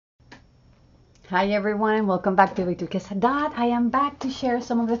Hi everyone and welcome back to Vitu Quesadad. I am back to share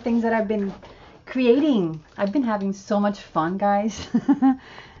some of the things that I've been creating. I've been having so much fun, guys.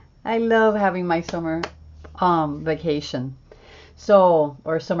 I love having my summer vacation.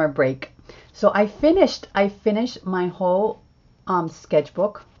 Or summer break. So I finished my whole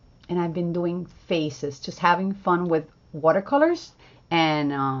sketchbook, and I've been doing faces, just having fun with watercolors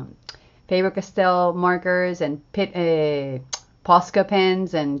and Faber-Castell markers and Posca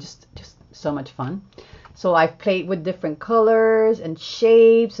pens, and just so much fun. So I've played with different colors and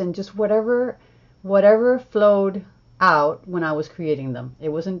shapes and just whatever flowed out when I was creating them.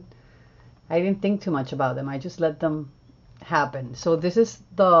 I didn't think too much about them. I just let them happen. So this is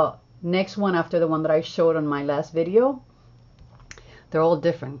the next one after the one that I showed on my last video. They're all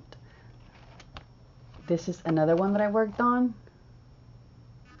different. This is another one that I worked on.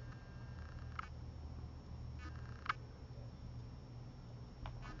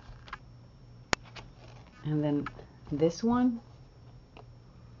 And then this one.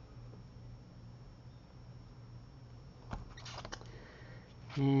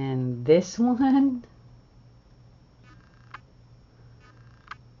 And this one.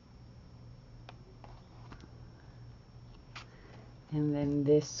 And then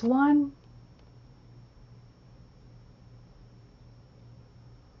this one.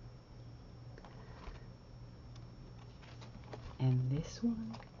 And this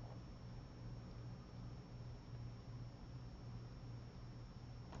one.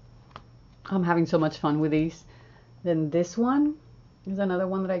 I'm having so much fun with these. Then this one is another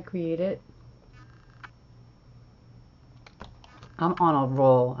one that I created. I'm on a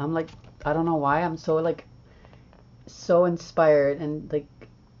roll. I'm like, I don't know why. I'm so inspired, and like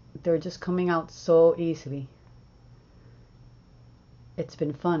they're just coming out so easily. It's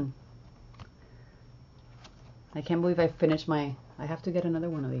been fun. I can't believe I finished I have to get another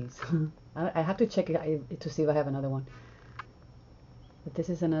one of these. I have to check it to see if I have another one. But this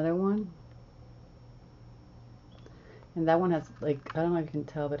is another one. And that one has, like, I don't know if you can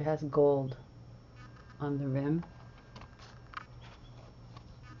tell, but it has gold on the rim.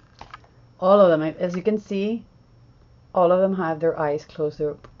 All of them, as you can see, all of them have their eyes closed.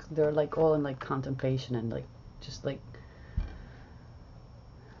 They're like all in like contemplation and like just like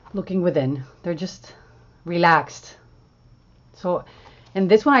looking within. They're just relaxed. So,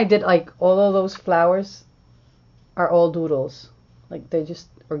 and this one I did like all of those flowers are all doodles. Like they just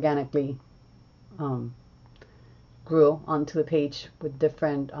organically grew onto the page with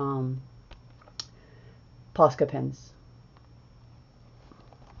different Posca pens.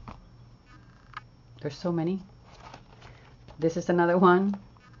 There's so many. This is another one.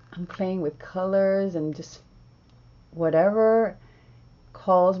 I'm playing with colors and just whatever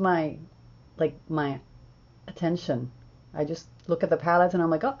calls my attention. I just look at the palettes and I'm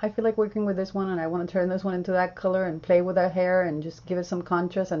like, oh, I feel like working with this one, and I want to turn this one into that color and play with that hair and just give it some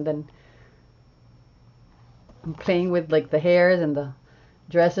contrast. And then I'm playing with like the hairs and the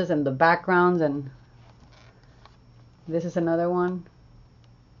dresses and the backgrounds. And this is another one.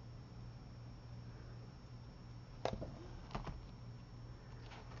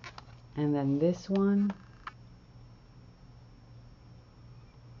 And then this one.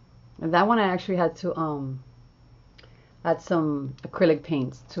 And that one I actually had to add some acrylic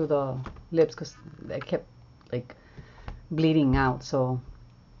paints to the lips because they kept like bleeding out. So,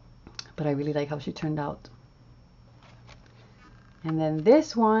 but I really like how she turned out. And then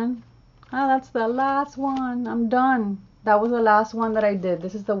this one, that's the last one. I'm done. That was the last one that I did.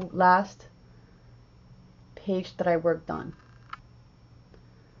 This is the last page that I worked on.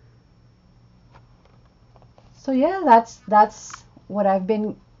 So yeah, that's what I've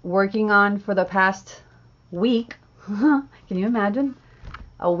been working on for the past week. Can you imagine?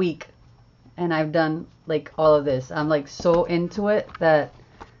 A week. And I've done like all of this. I'm like so into it that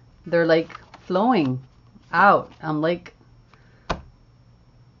they're like flowing out.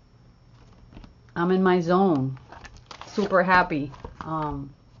 I'm in my zone, super happy,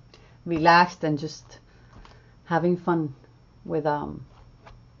 relaxed, and just having fun with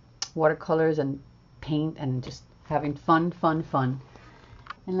watercolors and paint, and just having fun.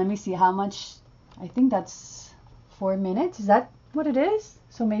 And let me see how much. I think that's 4 minutes. Is that what it is?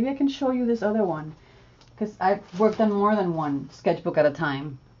 So maybe I can show you this other one, because I've worked on more than one sketchbook at a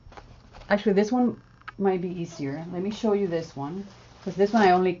time. Actually, this one might be easier. Let me show you this one. Because this one I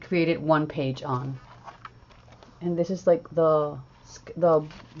only created one page on. And this is like the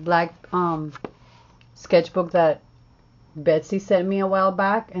black sketchbook that Betsy sent me a while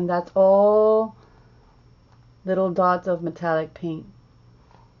back. And that's all little dots of metallic paint.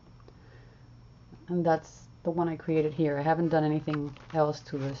 And that's the one I created here. I haven't done anything else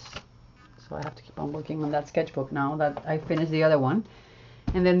to this. So I have to keep on working on that sketchbook now that I finished the other one.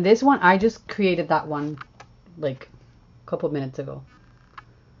 And then this one, I just created that one like a couple minutes ago.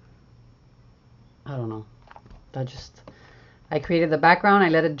 I don't know. I created the background, I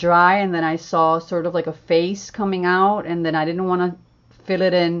let it dry, and then I saw sort of like a face coming out, and then I didn't want to fill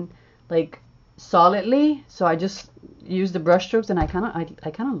it in like solidly, so I just used the brush strokes, and I kind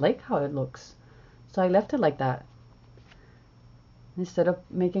of like how it looks. So I left it like that instead of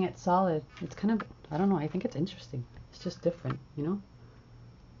making it solid. It's kind of, I don't know, I think it's interesting. It's just different, you know?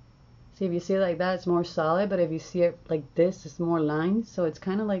 See, if you see it like that, it's more solid, but if you see it like this, it's more lines, so it's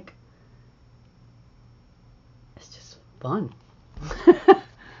kind of like, it's just fun.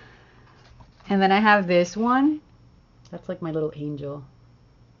 And then I have this one. That's like my little angel.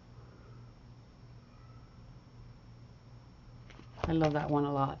 I love that one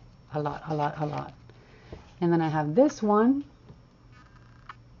a lot. A lot, a lot, a lot. And then I have this one.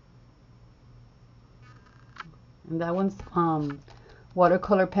 And that one's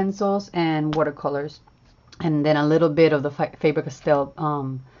watercolor pencils and watercolors. And then a little bit of the Faber-Castell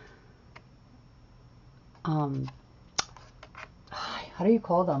how do you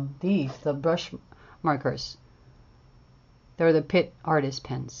call them? These, the brush markers. They're the Pitt Artist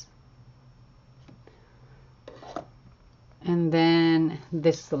pens. And then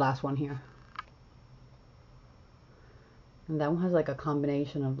this is the last one here. And that one has like a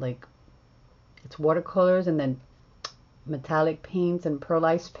combination of like, it's watercolors and then metallic paints and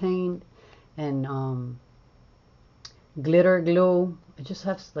pearlized paint and glitter glue. It just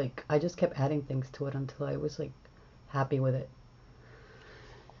has like, I just kept adding things to it until I was like happy with it.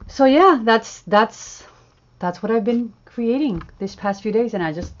 So yeah, that's what I've been creating this past few days, and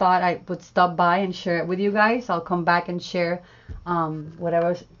I just thought I would stop by and share it with you guys. I'll come back and share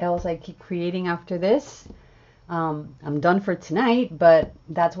whatever else I keep creating after this. I'm done for tonight, but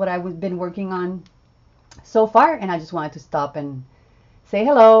that's what I've been working on so far, and I just wanted to stop and say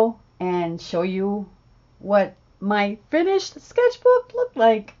hello and show you what my finished sketchbook looked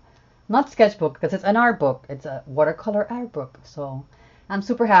like. Not sketchbook, because it's an art book. It's a watercolor art book. So I'm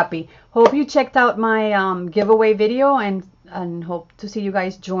super happy. Hope you checked out my giveaway video, and hope to see you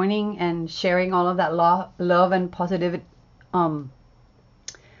guys joining and sharing all of that love and positive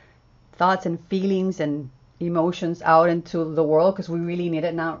thoughts and feelings and emotions out into the world, because we really need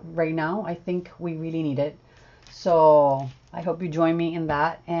it now. Right now, I think we really need it. So I hope you join me in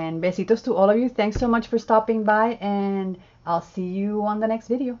that. And besitos to all of you. Thanks so much for stopping by, and I'll see you on the next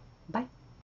video. Bye.